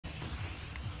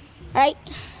Alright?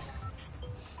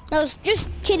 No, just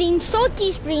kidding.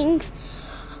 Salty Springs.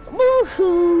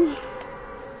 Woohoo!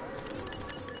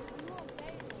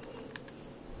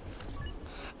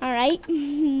 Alright.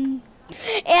 And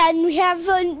we have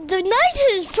the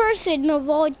nicest person of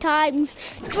all times,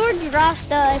 George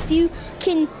Rasta. If you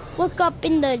can look up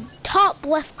in the top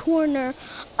left corner,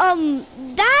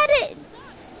 shout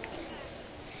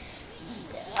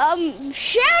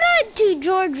out to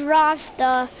George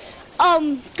Rasta. Go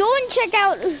and check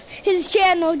out his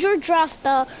channel, George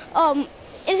Rasta.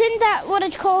 Isn't that what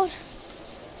it's called?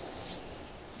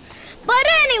 But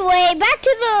anyway, back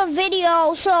to the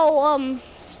video. So,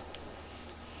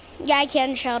 yeah, I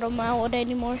can't shout him out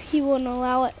anymore. He won't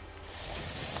allow it.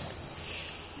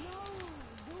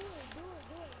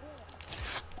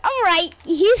 Alright,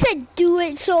 he said do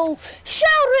it, so shout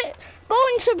it. Go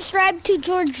and subscribe to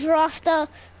George Rasta.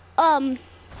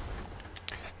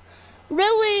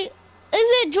 Really, is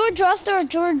it George Rasta or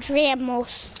George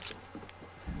Ramos?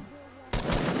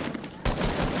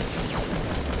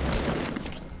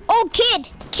 Oh, kid,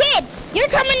 you're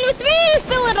coming with me,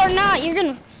 feel it or not.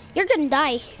 You're gonna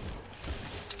die.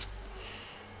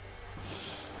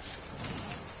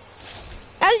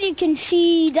 As you can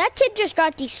see, that kid just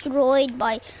got destroyed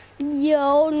by the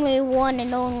only one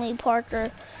and only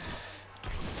Parker.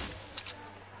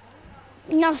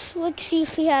 Now, let's see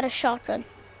if he had a shotgun.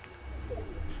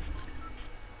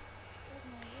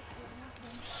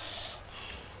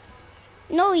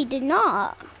 No, he did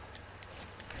not.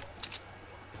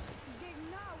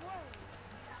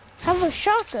 Have a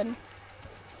shotgun.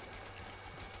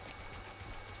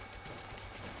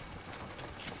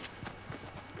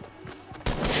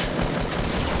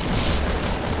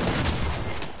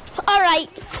 All right.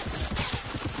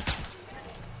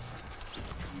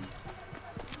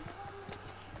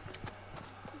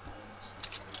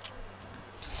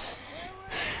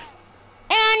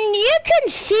 And you can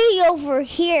see over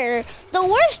here, the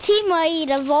worst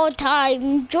teammate of all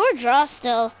time, George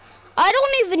Rasta. I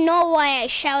don't even know why I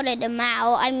shouted him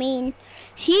out. I mean,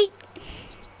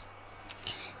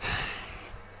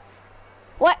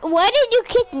 why did you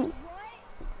kick me?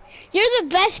 You're the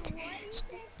best.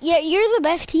 Yeah, you're the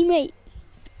best teammate.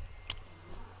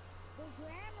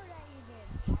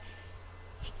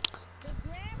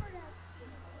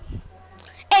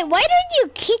 Hey, why did you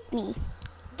kick me?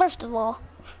 First of all.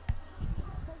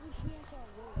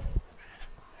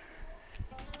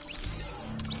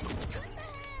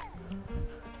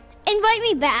 Invite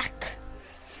me back.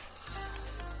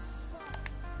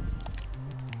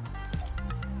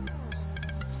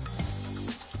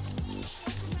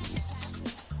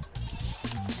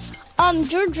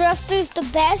 George Rasta is the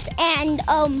best, and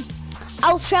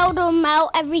I'll shout him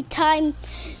out every time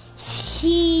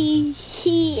he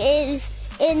is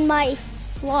in my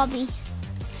lobby.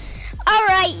 All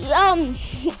right.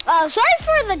 Sorry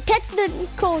for the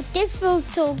technical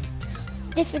difficulties.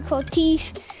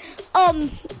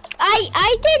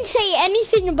 I didn't say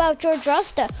anything about George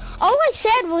Rasta. All I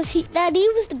said was that he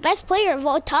was the best player of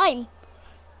all time.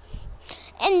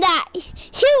 And that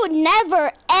he would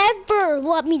never, ever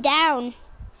let me down.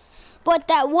 But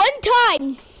that one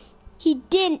time, he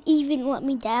didn't even let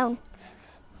me down.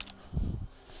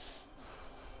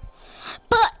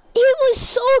 But he was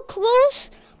so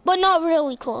close, but not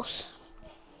really close.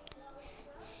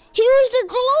 He was the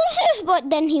closest, but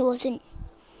then he wasn't.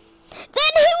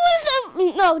 Then he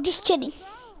was no, just kidding.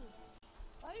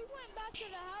 Oh, he went back to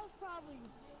the house probably.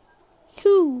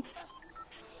 Who?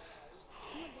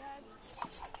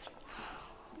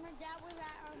 My dad was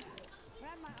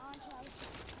at my aunt's house.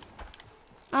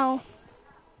 Oh.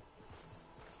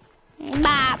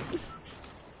 Bop.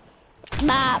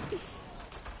 Bop.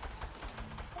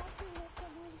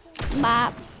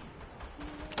 Bop.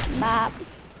 Bop.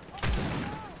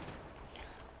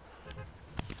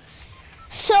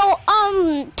 So,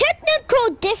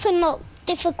 technical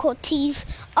difficulties.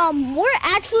 We're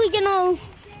actually gonna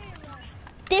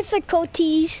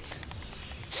difficulties.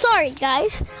 Sorry,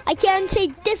 guys. I can't say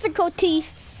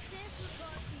difficulties.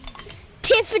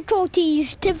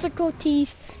 Difficulties.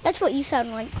 That's what you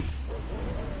sound like.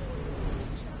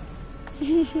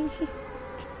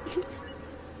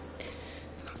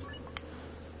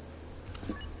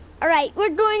 Alright, we're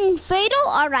going fatal.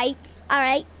 Alright.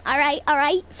 I'm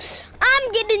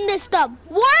getting this dub.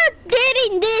 We're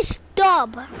getting this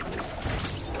dub.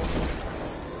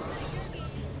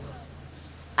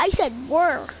 I said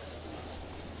we're.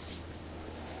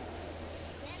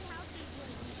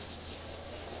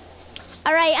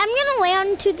 Alright, I'm gonna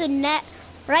land to the net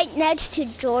right next to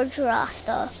George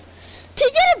Rasta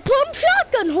to get a pump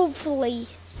shotgun, hopefully.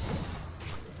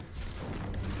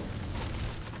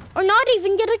 Or not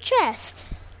even get a chest.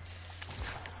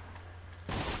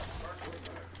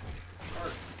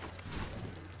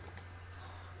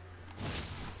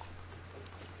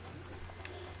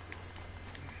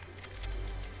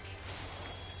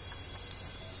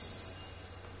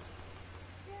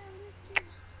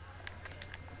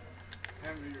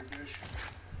 Hand me your dish.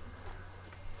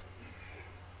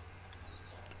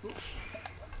 Oop.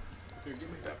 Here, give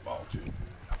me that ball too.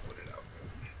 I'll put it out there.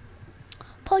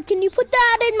 Paul, can you put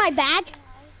that in my bag?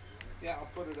 Yeah, I'll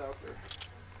put it out there.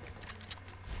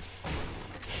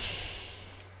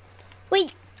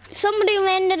 Wait, somebody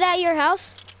landed at your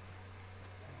house?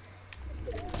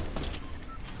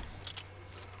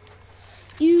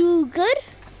 You good?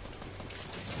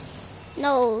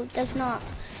 No, does not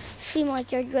seem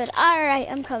like you're good. All right,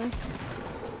 I'm coming.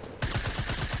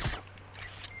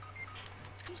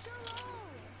 He's so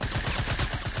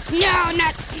low. No,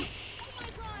 not. Oh my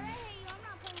god, I hate you. I'm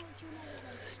not playing with you another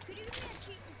day. Could you give me a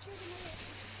chicken nugget?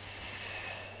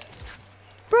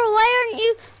 Bro, why aren't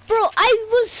you? Bro, I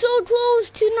was so close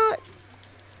to not.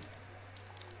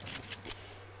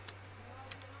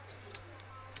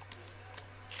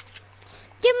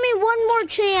 Give me one more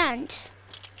chance.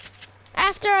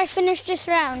 After I finish this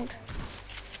round.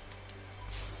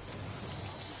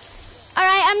 All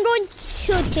right, I'm going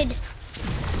tilted.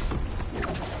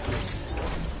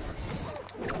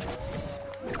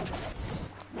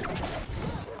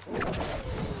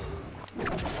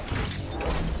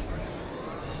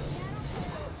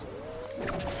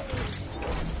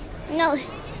 No.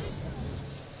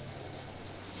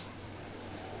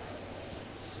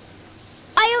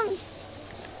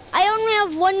 I only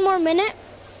have 1 more minute.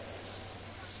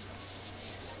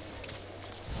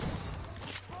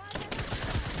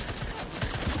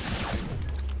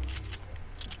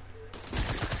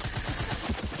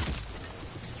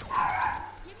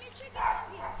 Give me a chicken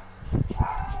nugget.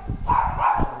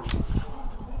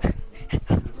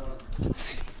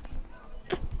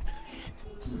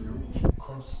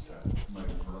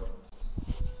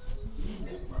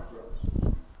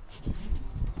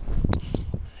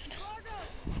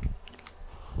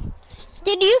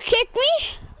 Did you kick me?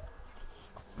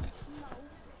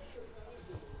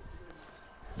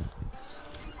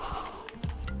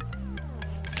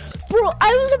 Bro,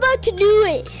 I was about to do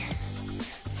it.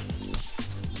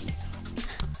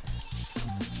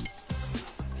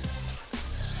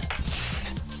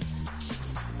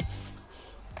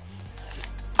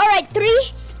 All right,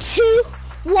 3, 2,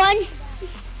 1.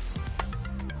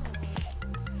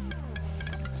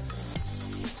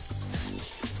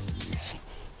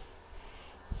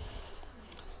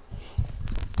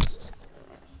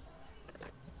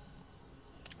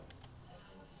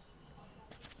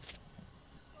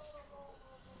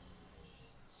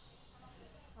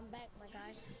 I'm back, my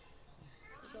guy.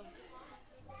 Let's go.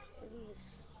 Let's do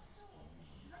this.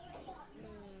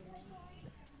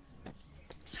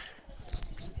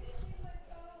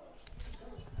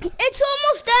 It's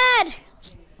almost dead.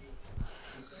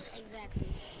 Exactly.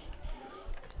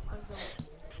 Let's go.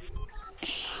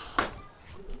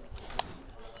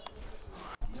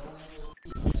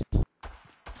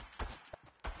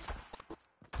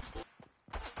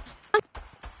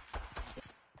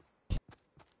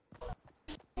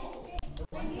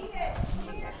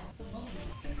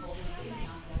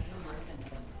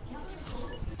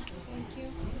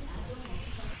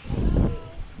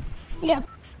 Yeah.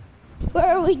 Where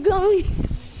are we going?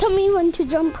 Tell me when to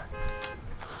jump.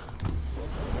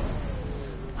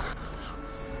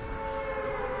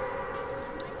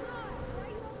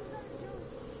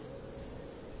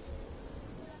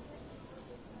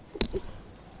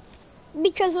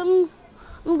 Because I'm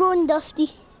going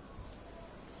dusty.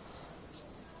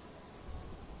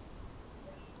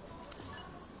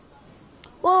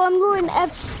 Well, I'm going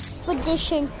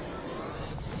expedition.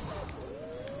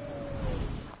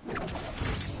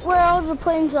 Where all the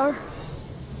planes are.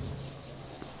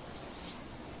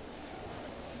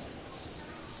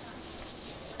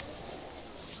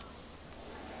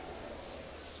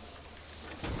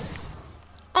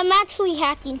 I'm actually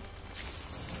hacking.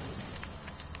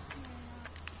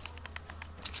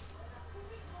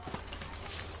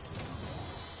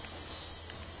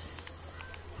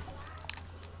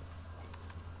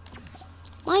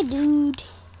 My dude.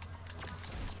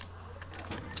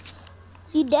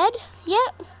 You dead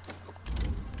yet?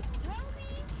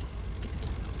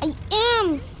 I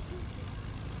am.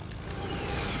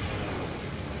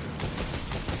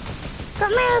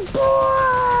 Come here,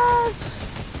 boys.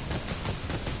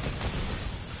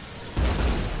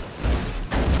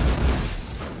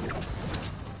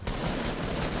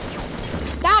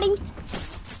 Got him.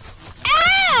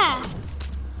 Ah!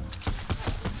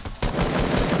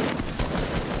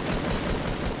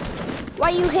 Why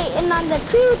you hating on the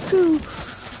true?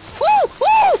 Woo,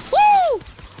 woo, woo!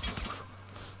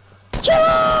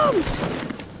 Jump!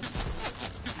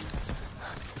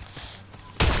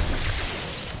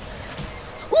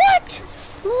 What?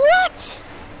 What?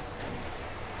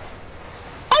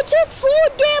 I took 4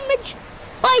 damage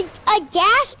by a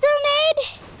gas grenade?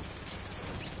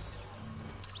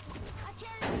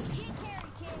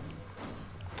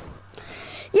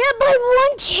 Yeah, by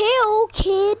 1 kill,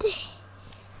 kid.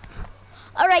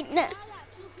 Alright,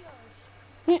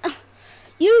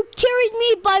 you carried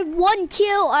me by 1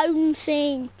 kill, I'm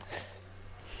saying.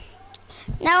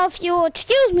 Now, if you'll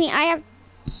excuse me, I have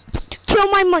to kill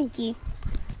my monkey.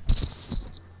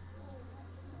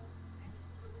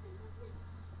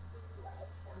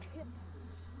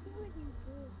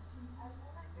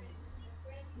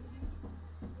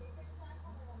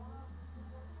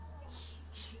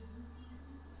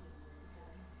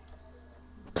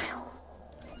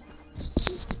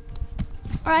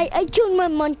 Alright, I killed my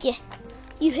monkey.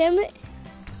 You hear it?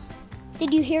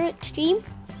 Did you hear it scream?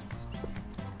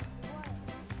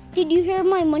 Did you hear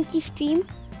my monkey scream?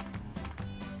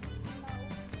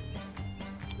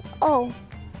 Oh.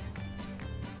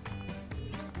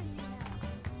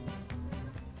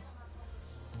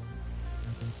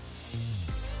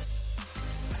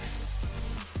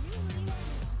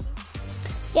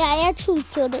 Yeah, I actually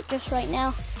killed it just right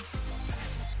now.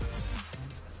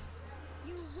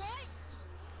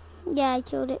 Yeah, I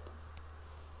killed it.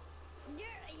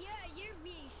 You're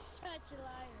being such a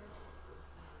liar.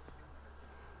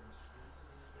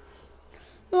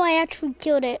 No, I actually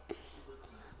killed it.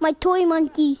 My toy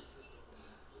monkey.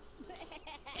 I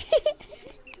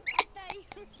thought you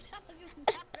were talking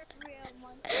about a real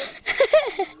monkey.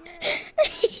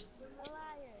 You're a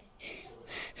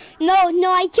liar. No,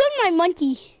 I killed my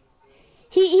monkey.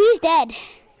 He's dead.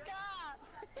 Stop.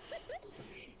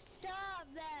 Stop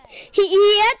that.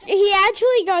 He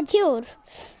actually got killed.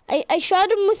 I shot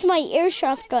him with my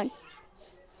airsoft gun.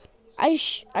 I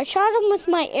shot him with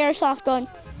my airsoft gun.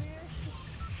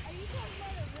 Are you talking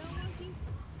about a real monkey?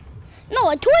 No,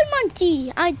 a toy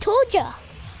monkey. I told ya.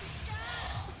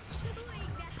 Stop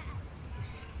doing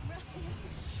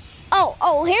that.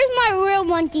 Oh, here's my real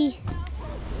monkey.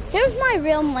 Here's my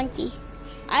real monkey.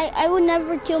 I would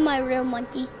never kill my real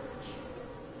monkey.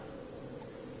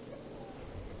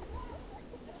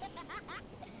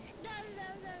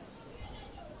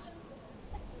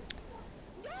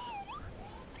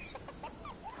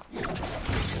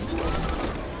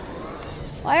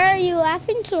 Why are you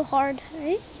laughing so hard,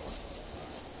 eh?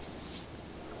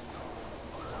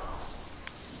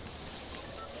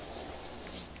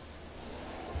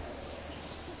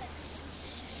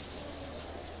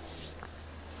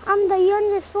 I'm the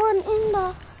youngest one in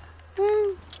the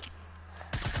room.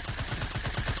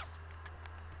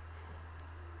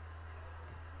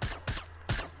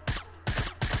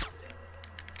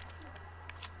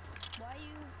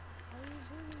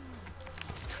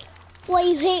 Why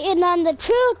you hating on the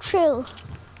true?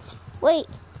 Wait,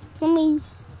 let me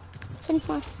finish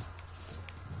my.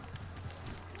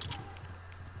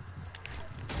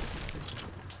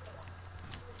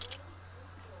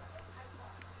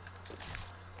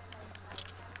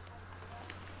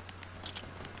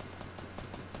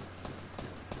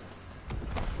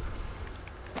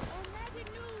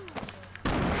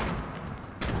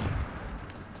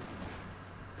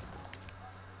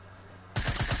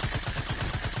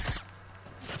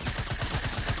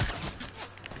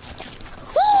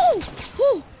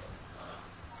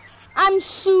 I'm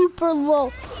super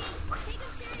low.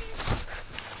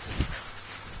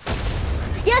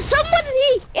 Yeah,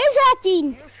 somebody is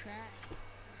hacking.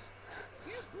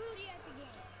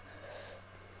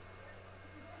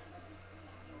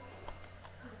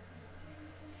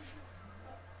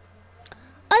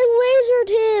 I lasered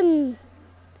him.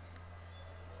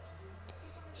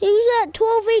 He was at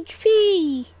 12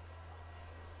 HP.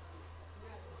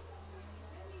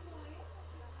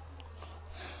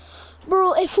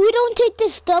 Bro, if we don't take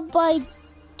this dub by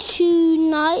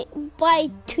tonight,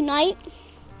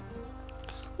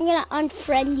 I'm gonna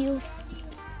unfriend you.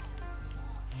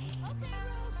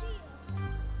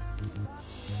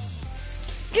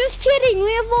 Just kidding,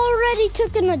 we have already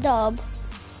taken a dub.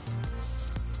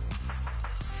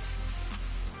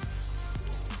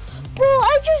 Bro,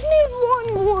 I just need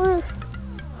one more.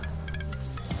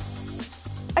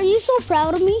 Are you so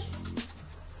proud of me?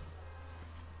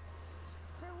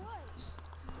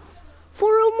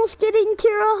 For almost getting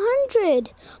tier 100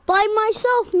 by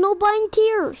myself, no buying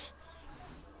tiers.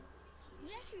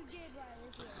 Yes, you did buy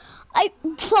this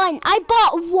year. Fine, I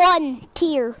bought 1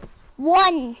 tier. 1.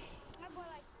 I bought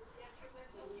like...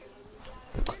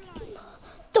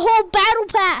 the whole battle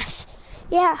pass.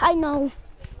 Yeah, I know.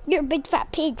 You're a big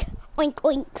fat pig. Oink,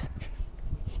 oink.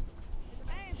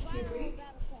 I ain't buying a whole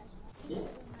battle pass.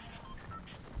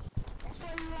 That's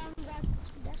why you only got.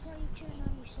 That's why you tier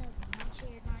 97, not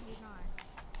tier 99.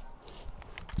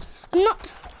 I'm not.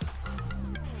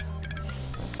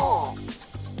 Oh.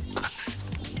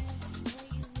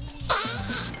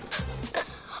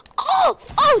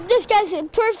 Oh, this guy's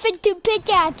perfect to pick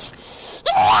at.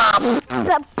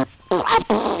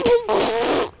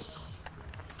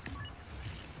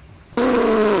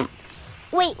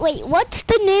 Wait, what's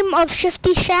the name of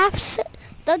Shifty Shafts?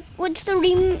 What's the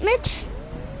remix?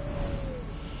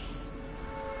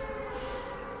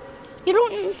 You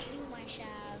don't... Do my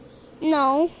shafts.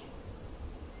 No.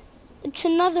 It's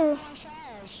another... My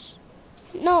shafts.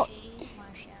 No, My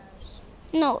shafts.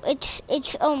 no, it's,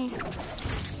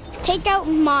 take out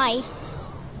my...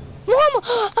 Llama!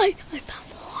 I found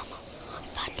the llama. I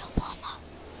found the llama.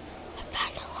 I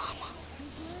found the llama.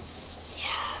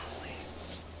 Yeah.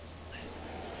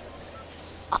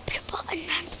 Up your butt and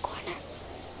around the corner.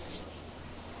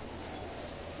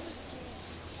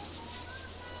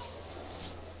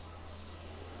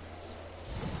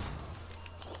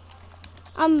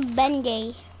 I'm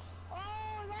Bengay. Oh,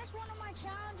 that's one of my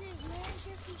challenges, man.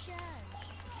 50 shafts.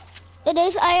 It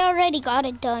is, I already got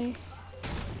it done.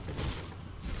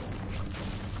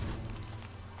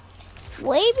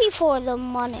 Way before the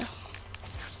money.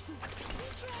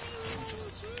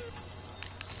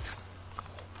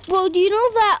 Bro, do you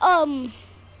know that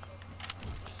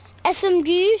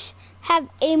SMGs have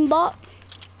aimbot?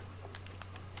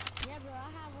 Yeah, bro,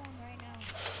 I have one right now.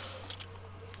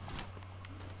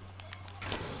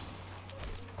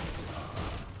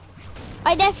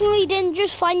 I definitely didn't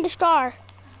just find the star.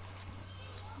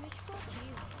 Bitch, fuck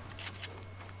you.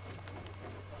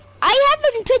 I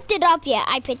haven't picked it up yet.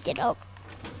 I picked it up.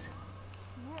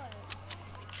 What?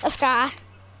 A star.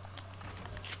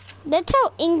 That's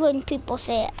how England people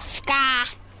say it. Scar.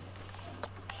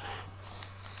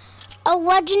 A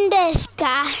legendary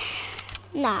scar.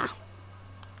 Nah.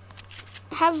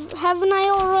 Haven't I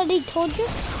already told you?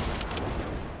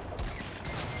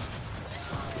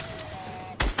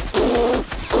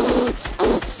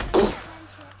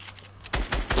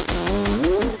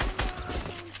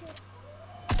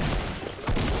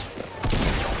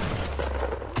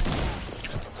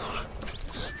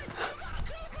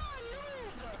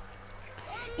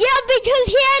 Yeah, because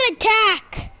he had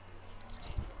attack.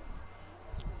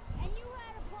 And you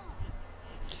had a bomb.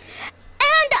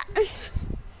 And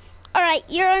all right,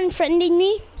 you're unfriending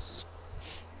me.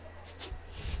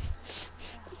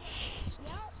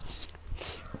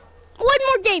 One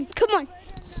more game. Come on.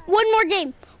 One more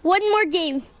game. One more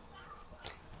game.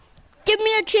 Give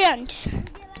me a chance.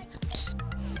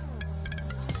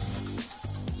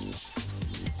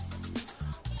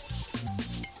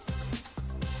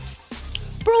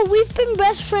 Bro, we've been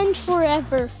best friends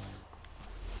forever.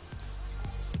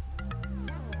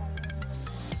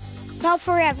 Not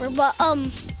forever, but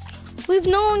we've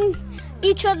known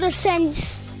each other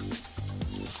since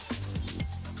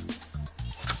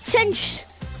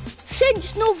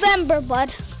November, bud.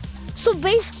 So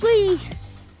basically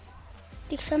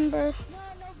December. No,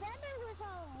 November was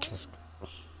Halloween.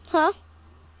 Huh?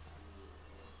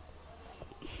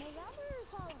 November is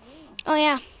Halloween. Oh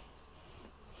yeah.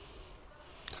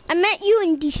 I met you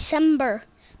in December,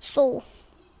 so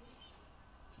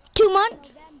 2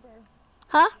 months? November.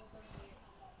 Huh?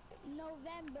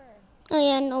 November. Oh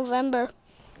yeah, November.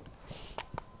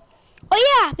 Oh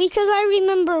yeah, because I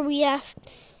remember we asked.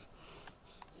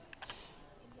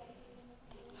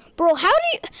 Bro, how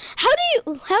do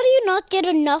you not get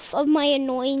enough of my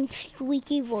annoying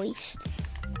squeaky voice?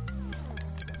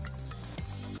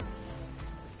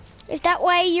 Is that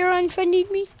why you're unfriending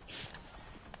me?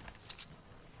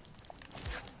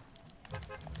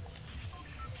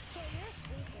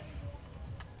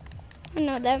 I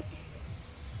know that.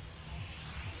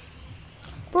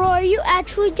 Bro, are you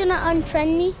actually gonna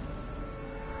unfriend me?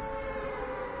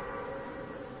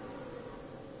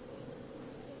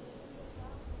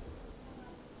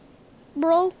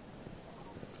 Bro?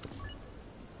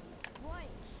 What?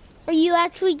 Are you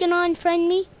actually gonna unfriend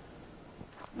me?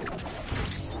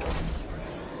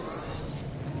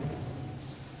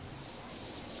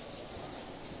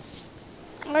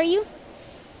 Are you?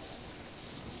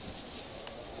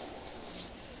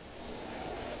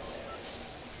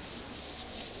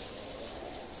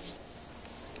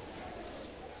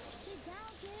 Sit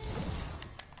down, kid.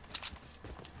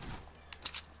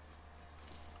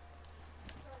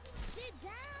 Sit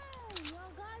down. Your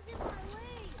guy's in my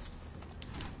way.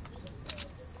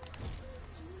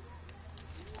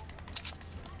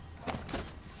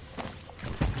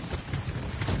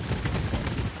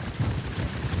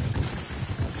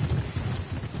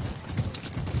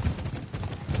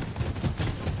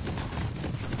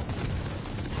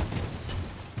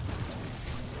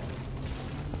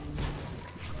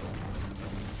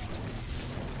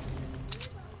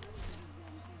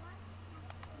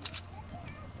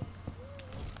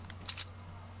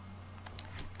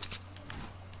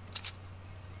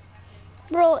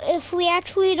 Bro, if we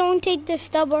actually don't take the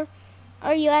stubber,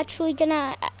 are you actually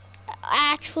gonna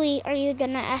actually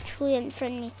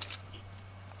unfriend me?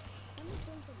 Let me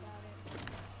think about it.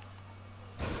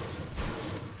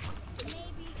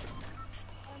 Maybe,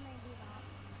 or maybe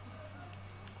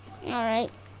not. All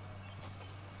right.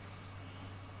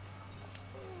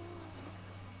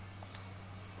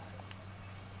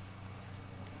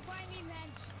 Find me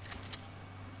meds.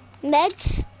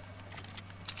 Meds?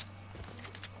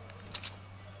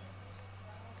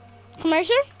 Come here,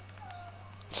 sir.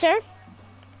 Sir?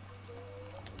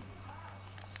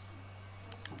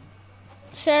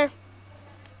 Sir?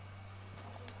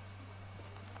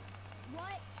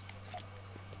 What?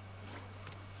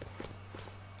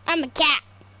 I'm a cat.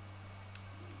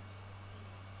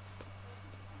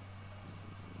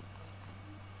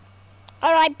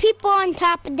 All right, people on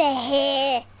top of the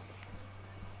head.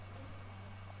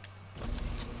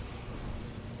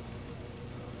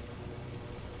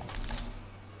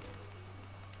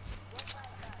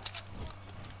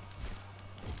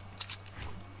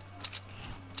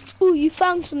 Ooh, you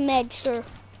found some meds, sir.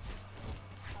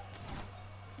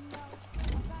 No, I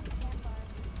found a campfire.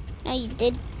 No, you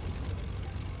did.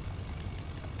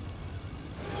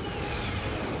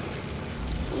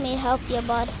 Let me help you,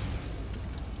 bud.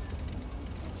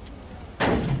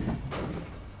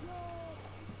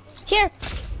 Here.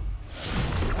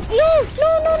 No, no,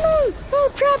 no, no. No,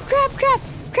 trap, trap, trap,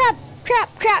 trap,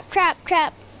 trap, trap, trap,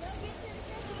 trap.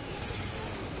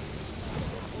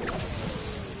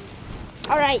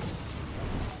 All right.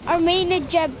 Our main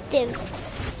objective.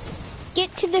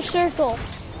 Get to the circle.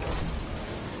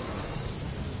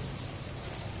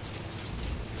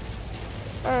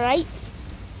 All right.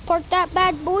 Park that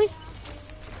bad boy.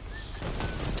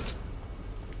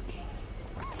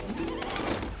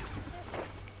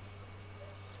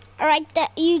 All right,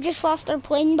 that you just lost our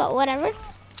plane, but whatever. No,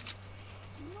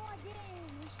 I didn't.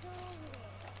 He's still over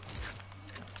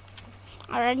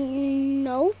there. All right,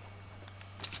 no.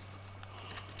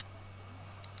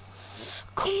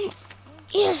 Come,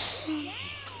 yes.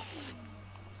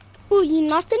 Ooh, you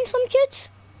knocked in some kids?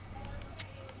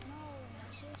 No, my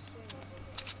sister.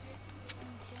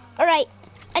 All right,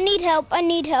 I need help. I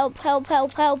need help. Help,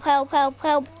 help, help, help, help,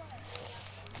 help.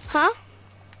 Huh?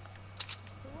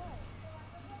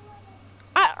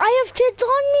 I have kids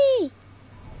on me.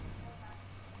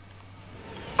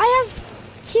 I have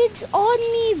kids on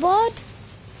me, bud.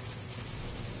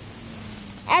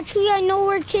 Actually, I know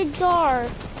where kids are.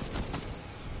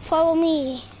 Follow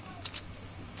me.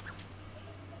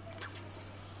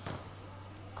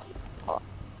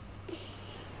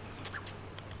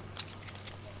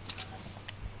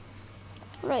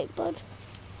 Right, bud.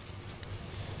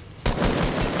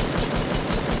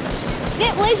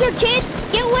 Get lasered, kid!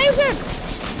 Get lasered!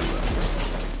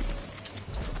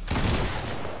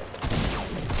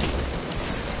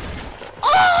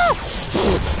 Oh!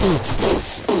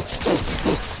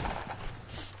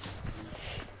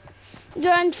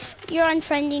 You're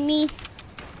unfriending me. You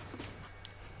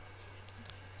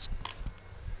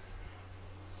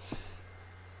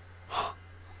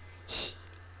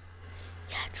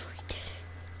actually did it.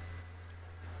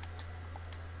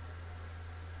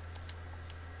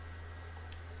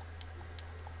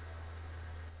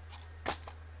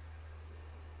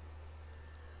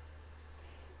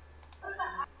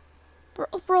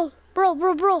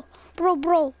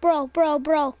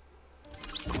 Bro.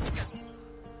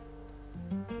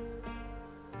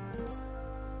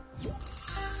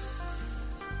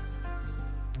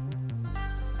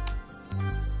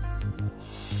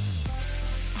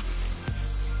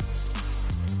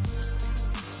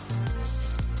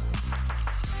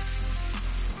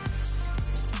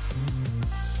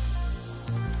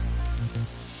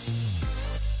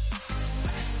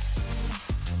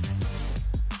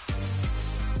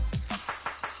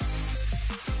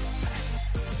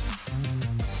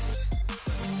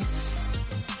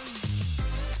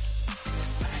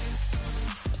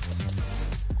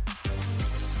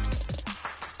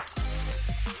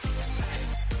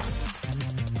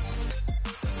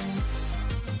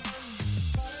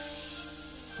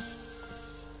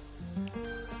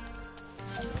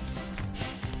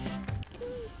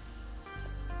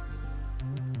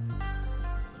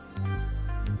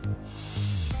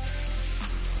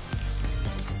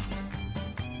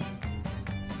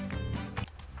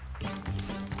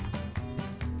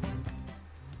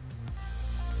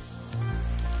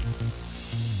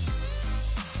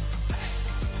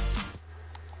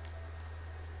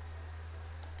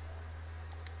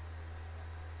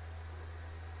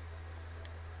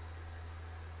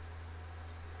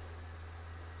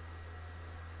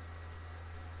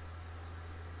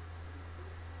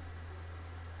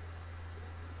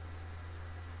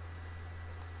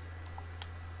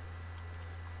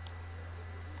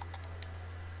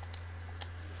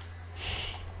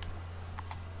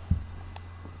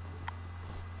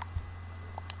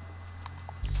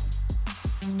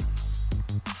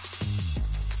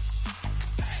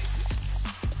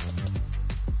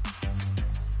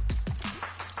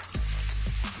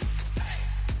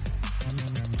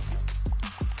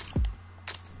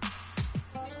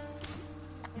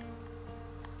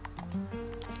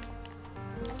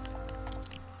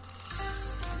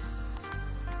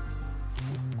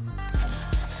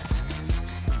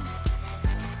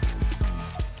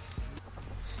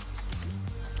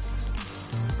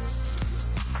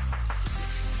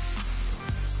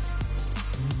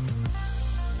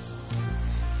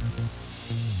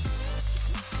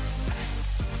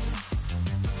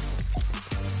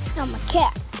 I'm a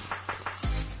cat.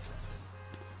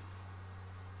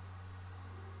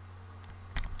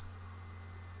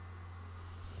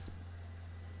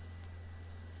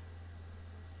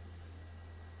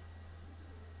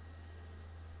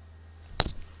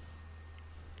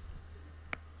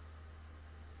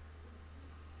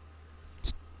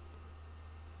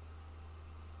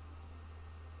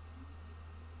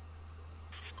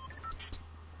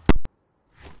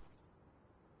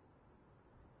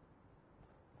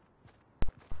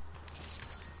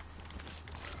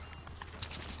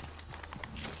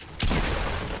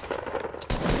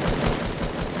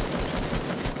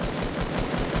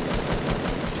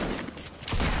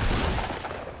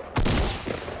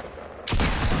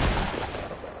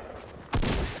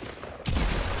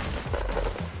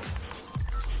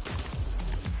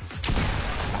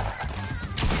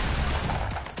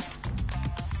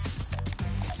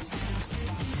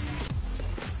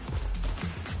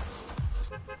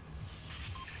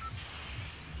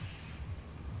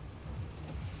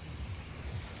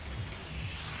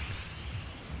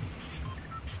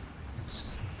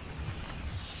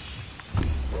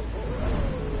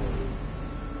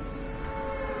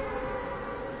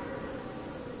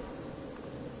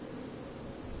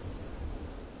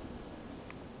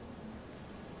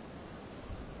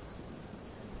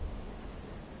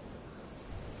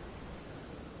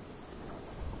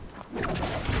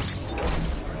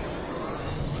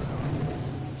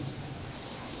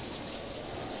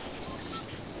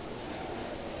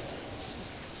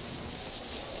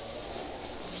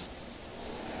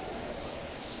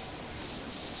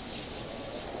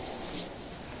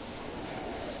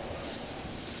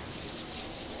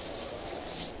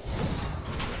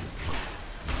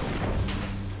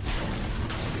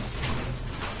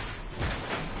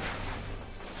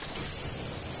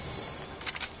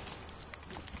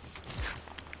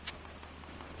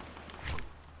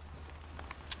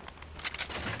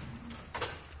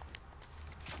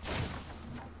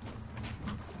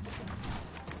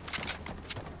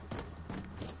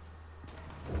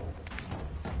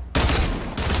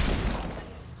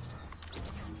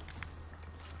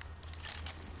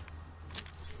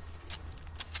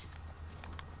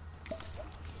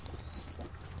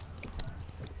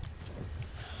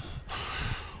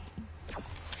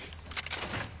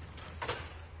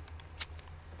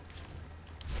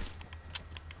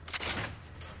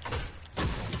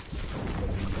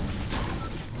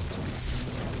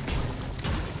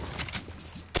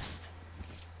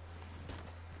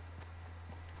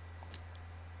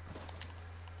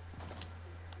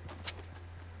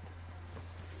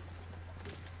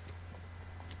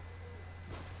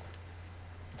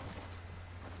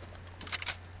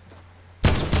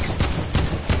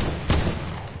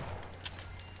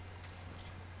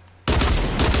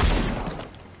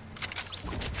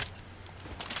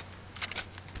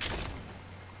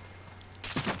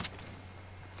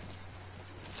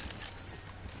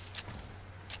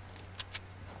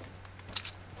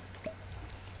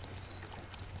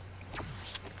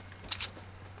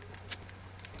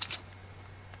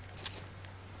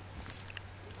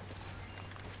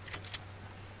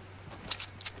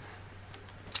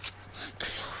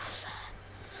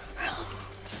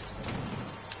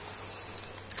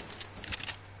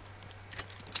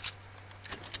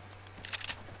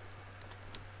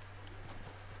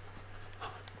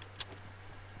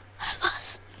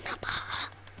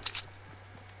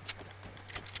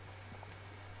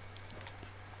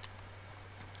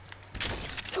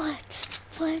 Flex.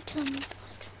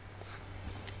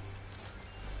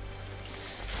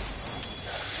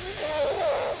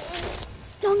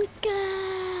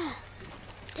 Donka!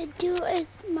 Did you eat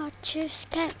my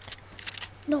cheesecake?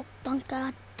 No, Donka,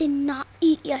 I did not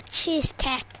eat your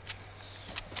cheesecake.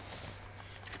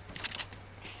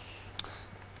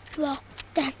 Well,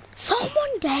 then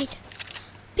someone did,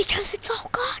 because it's all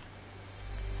gone.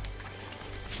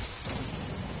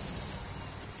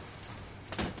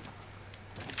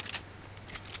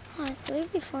 I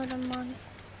leave before the money.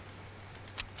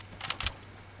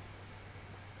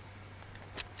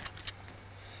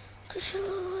 I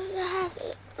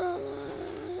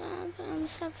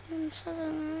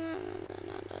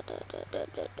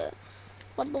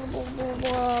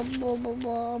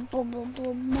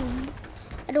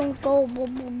don't go blah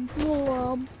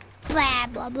blah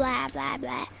blah blah blah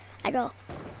blah. I go.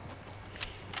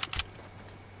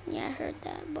 Yeah, I heard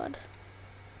that, bud.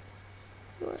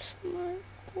 You're smart.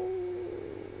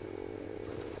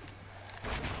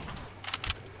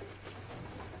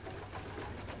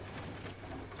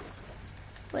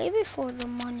 Way before the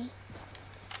money.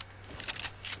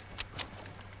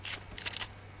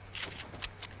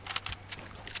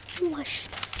 What?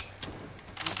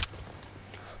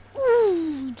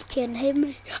 Ooh, you can't hit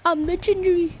me. I'm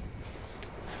legendary.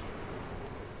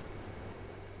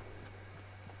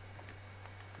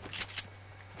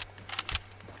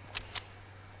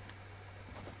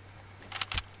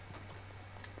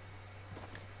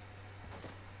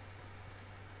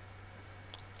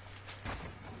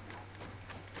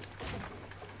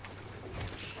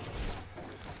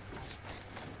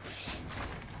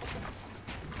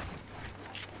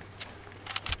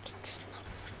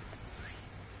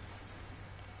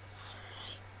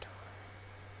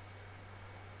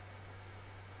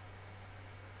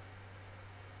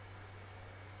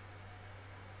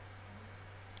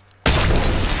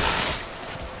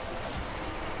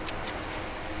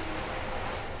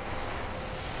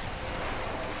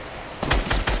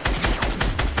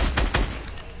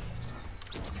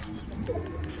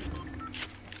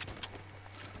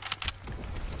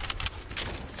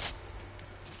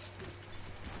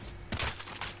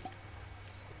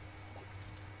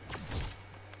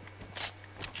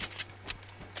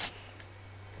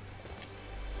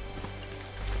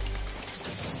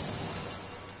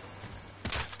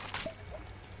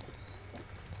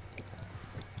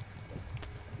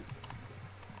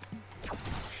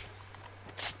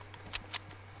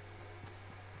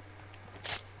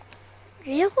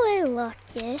 Really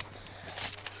lucky.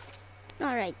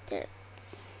 Not right there.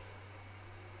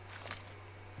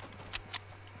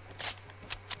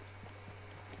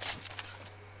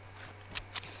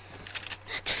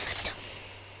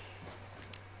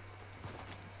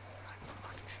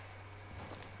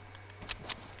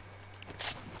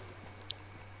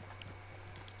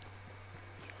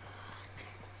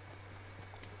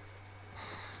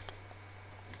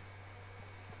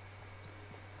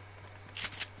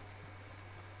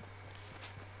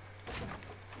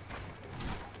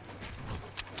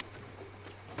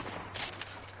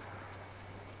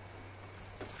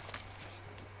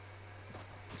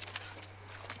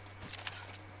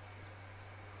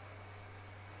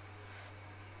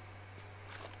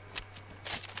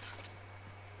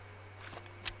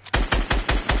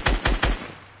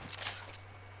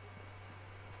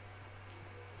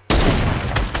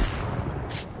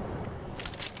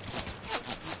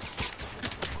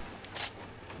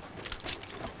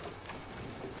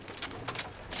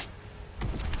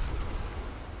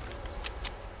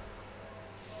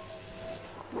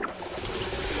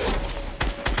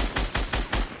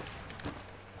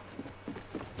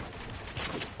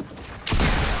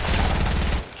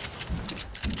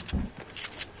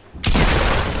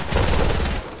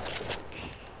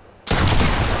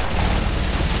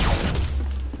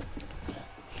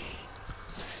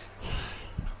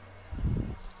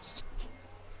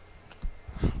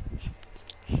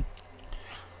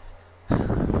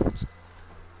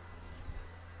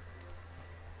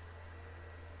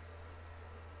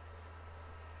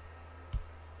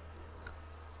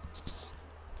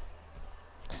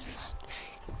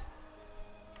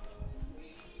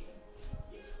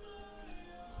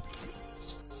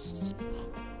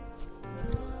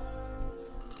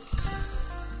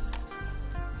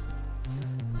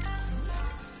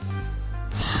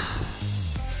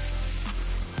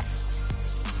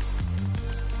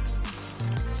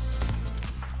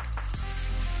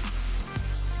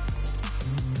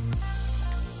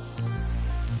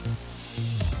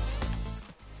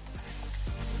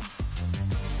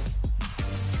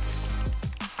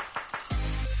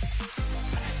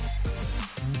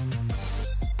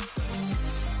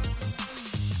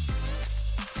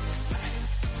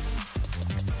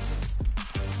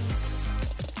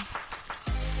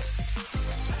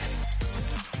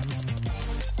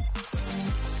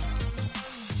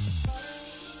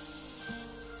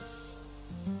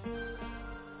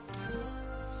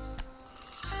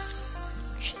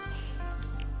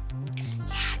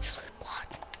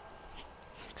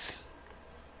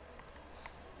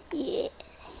 Yeah.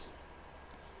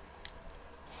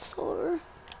 4.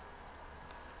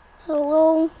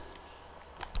 Hello.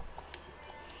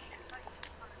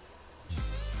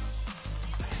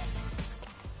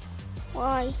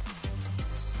 Why?